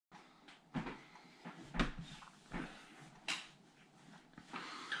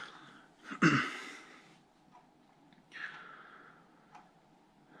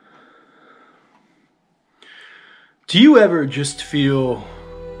Do you ever just feel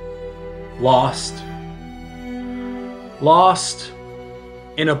lost? Lost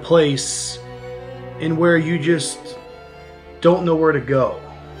in a place in where you just don't know where to go.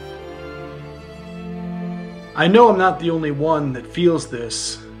 I know I'm not the only one that feels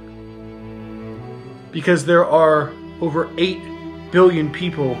this, because there are over 8 billion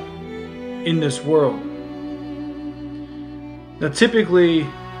people in this world. Now typically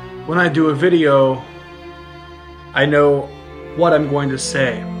when I do a video, I know what I'm going to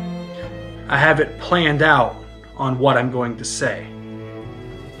say. I have it planned out on what I'm going to say.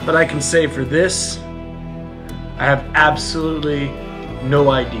 But I can say for this, I have absolutely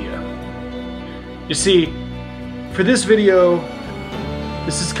no idea. You see, for this video,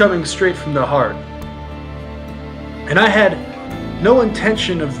 this is coming straight from the heart. And I had no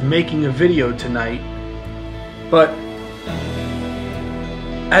intention of making a video tonight, but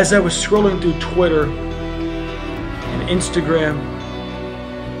as I was scrolling through Twitter and Instagram,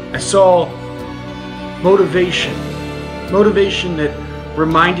 I saw motivation that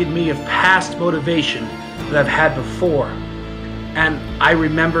reminded me of past motivation that I've had before. And I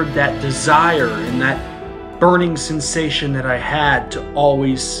remembered that desire and that burning sensation that I had to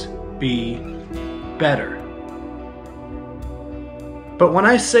always be better. But when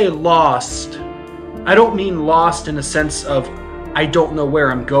I say lost, I don't mean lost in a sense of I don't know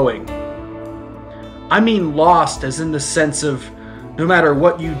where I'm going. I mean lost as in the sense of no matter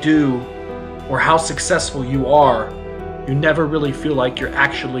what you do or how successful you are, you never really feel like you're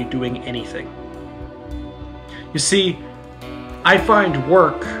actually doing anything. You see, I find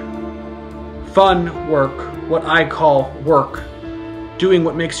work, fun work, what I call work, doing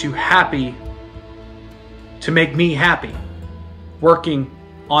what makes you happy to make me happy, working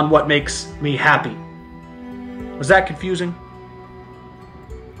on what makes me happy. Was that confusing?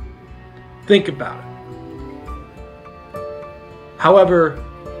 Think about it. However,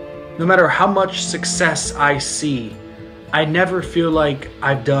 no matter how much success I see, I never feel like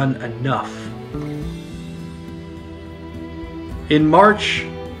I've done enough. In March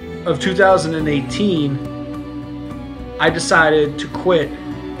of 2018, I decided to quit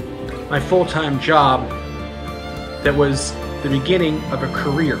my full-time job that was the beginning of a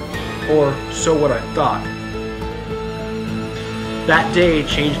career, or so what I thought. That day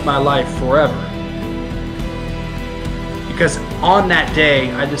changed my life forever. Because on that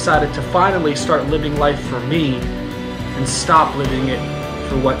day, I decided to finally start living life for me and stop living it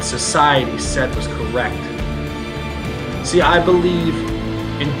for what society said was correct. See, I believe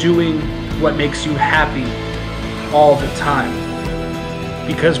in doing what makes you happy all the time.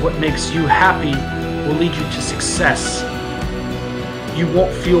 Because what makes you happy will lead you to success. You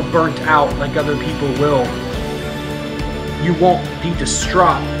won't feel burnt out like other people will. You won't be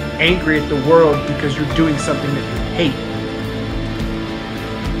distraught, angry at the world because you're doing something that you hate.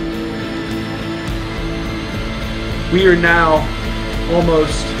 We are now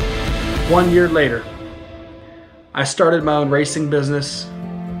almost 1 year later. I started my own racing business.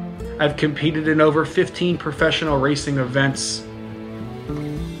 I've competed in over 15 professional racing events.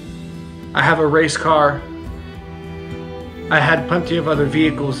 I have a race car. I had plenty of other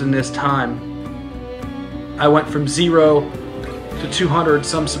vehicles in this time. I went from 0 to 200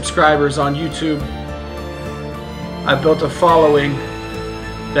 some subscribers on YouTube. I built a following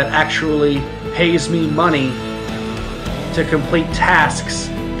that actually pays me money to complete tasks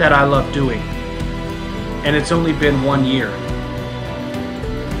that I love doing. And it's only been 1 year.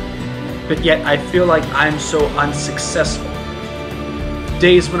 But yet I feel like I'm so unsuccessful.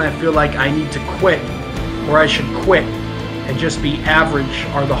 Days when I feel like I need to quit, or I should quit and just be average,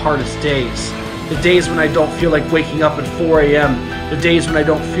 are the hardest days. The days when I don't feel like waking up at 4 a.m. The days when I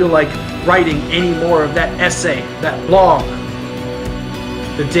don't feel like writing any more of that essay, that blog.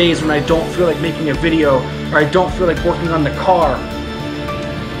 The days when I don't feel like making a video, or I don't feel like working on the car.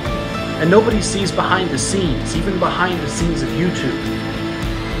 And nobody sees behind the scenes, even behind the scenes of YouTube.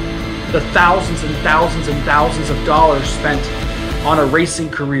 The thousands and thousands and thousands of dollars spent on a racing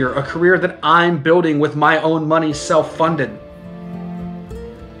career, a career that I'm building with my own money, self-funded.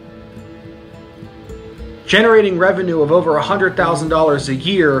 Generating revenue of over $100,000 a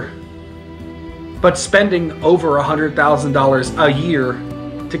year, but spending over $100,000 a year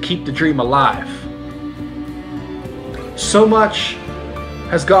to keep the dream alive. So much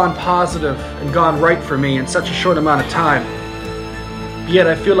has gone positive and gone right for me in such a short amount of time. Yet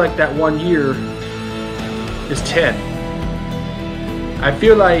I feel like that 1 year is 10. I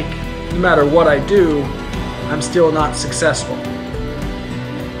feel like no matter what I do, I'm still not successful.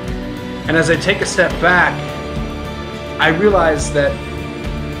 And as I take a step back, I realize that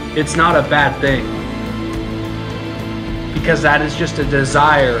it's not a bad thing. because that is just a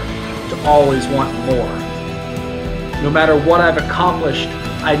desire to always want more. No matter what I've accomplished,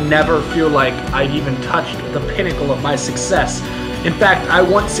 I never feel like I've even touched the pinnacle of my success. In fact, I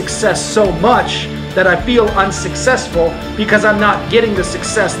want success so much that I feel unsuccessful because I'm not getting the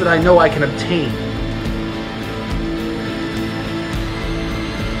success that I know I can obtain.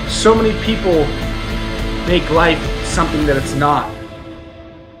 So many people make life something that it's not.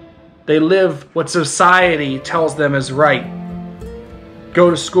 They live what society tells them is right.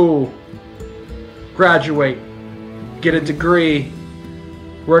 Go to school, graduate, get a degree,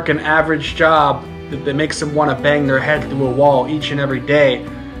 work an average job that makes them want to bang their head through a wall each and every day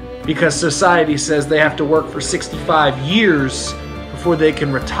because society says they have to work for 65 years before they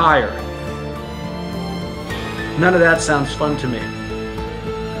can retire. None of that sounds fun to me.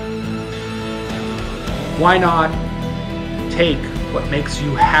 Why not take what makes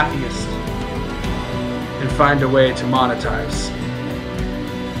you happiest and find a way to monetize?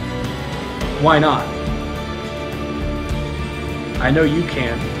 Why not? I know you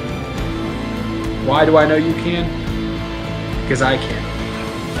can. Why do I know you can? Because I can.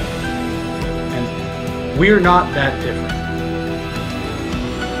 And we're not that different.